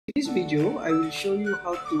this video, I will show you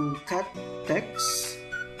how to cut text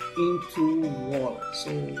into wall.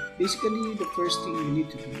 So basically, the first thing you need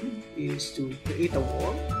to do is to create a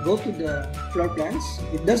wall. Go to the floor plans.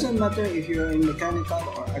 It doesn't matter if you're in mechanical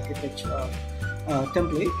or architectural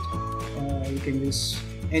template. You can use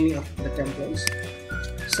any of the templates.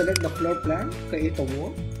 Select the floor plan, create a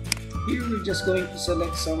wall. Here we're just going to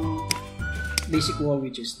select some basic wall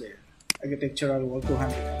which is there. Architectural wall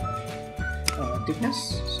 200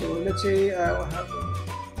 thickness. So let's say I have a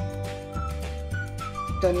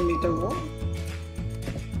 10-meter wall.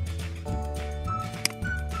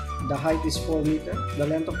 The height is 4 meters. The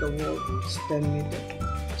length of the wall is 10 meters.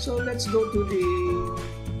 So let's go to the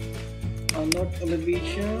north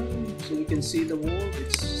elevation so we can see the wall.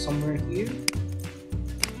 It's somewhere here.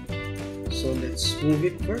 So let's move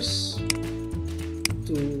it first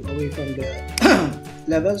to away from the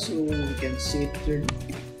level so we can see it clearly.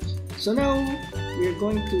 So now we're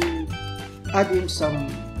going to add in some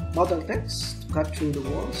model text to cut through the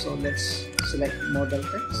wall. So let's select model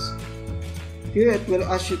text. Here it will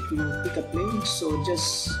ask you to pick a plane, so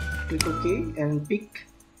just click OK and pick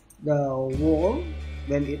the wall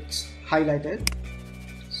when it's highlighted.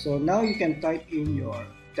 So now you can type in your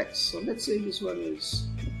text. So let's say this one is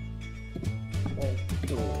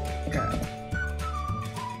AutoCAD.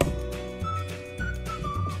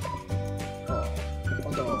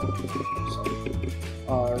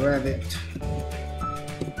 Revit.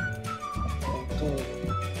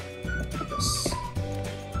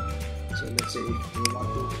 So let's say if we want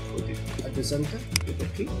to put it at the center, click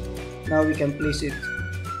OK. Now we can place it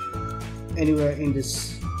anywhere in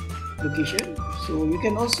this location. So you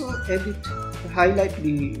can also edit, highlight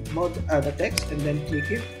the text and then click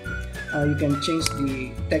it. You can change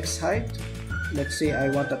the text height. Let's say I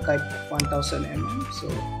want a type of 1000 mm. So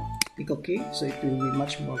click OK. So it will be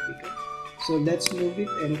much more bigger. So let's move it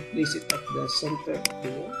and place it at the center of the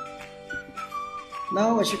wall.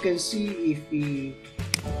 Now as you can see, if we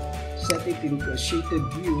set it into a shaded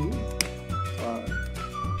view,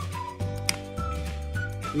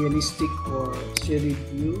 realistic or shaded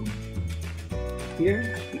view,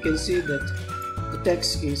 here you can see that the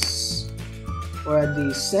text is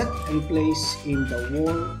already set and placed in the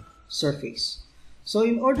wall surface. So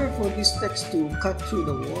in order for this text to cut through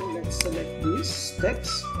the wall, let's select this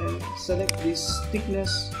text and select this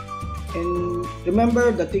thickness. And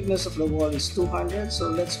remember, the thickness of the wall is 200, so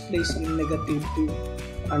let's place in negative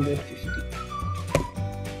 250.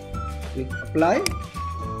 Click apply.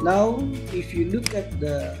 Now if you look at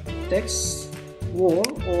the text wall,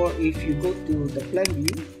 or if you go to the plan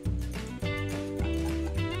view,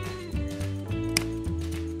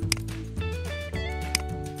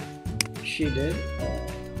 shaded,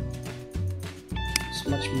 it's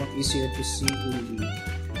much more easier to see in the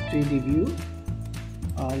 3D view.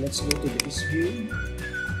 Let's go to the east view.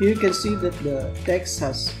 Here you can see that the text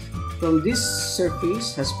has, from this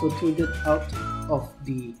surface, has protruded out of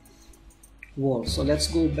the wall. So let's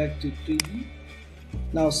go back to 3D.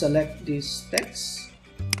 Now select this text,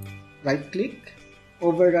 right click,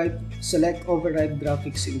 override, select override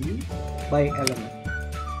graphics in view by element.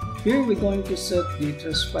 Here we're going to set the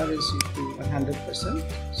transparency to 100%,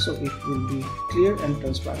 so it will be clear and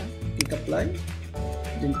transparent. Click apply,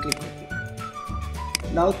 then click OK.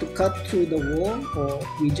 Now to cut through the wall, or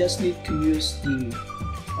we just need to use the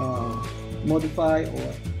modify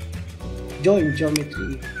or join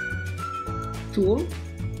geometry tool.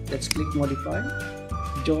 Let's click modify,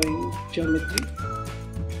 join geometry.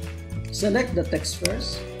 Select the text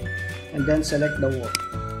first and then select the wall.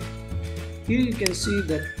 Here you can see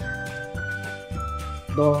that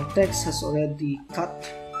the text has already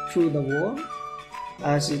cut through the wall,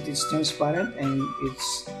 as it is transparent and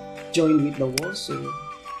it's joined with the wall. So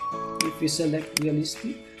if we select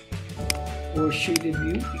realistic or shaded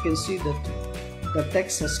view, you can see that the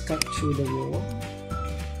text has cut through the wall.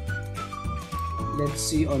 Let's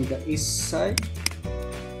see on the east side.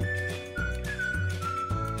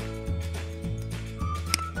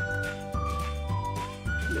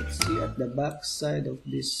 Let's see at the back side of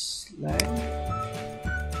this line.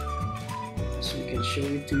 So we can show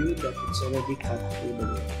it to you that it's already cut through the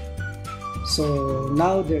wall. So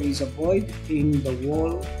now there is a void in the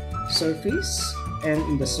wall surface and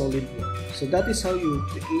in the solid wall. So that is how you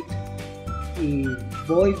create a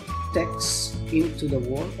void text into the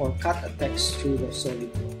wall, or cut a text through the solid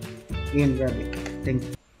wall in Revit. Thank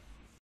you.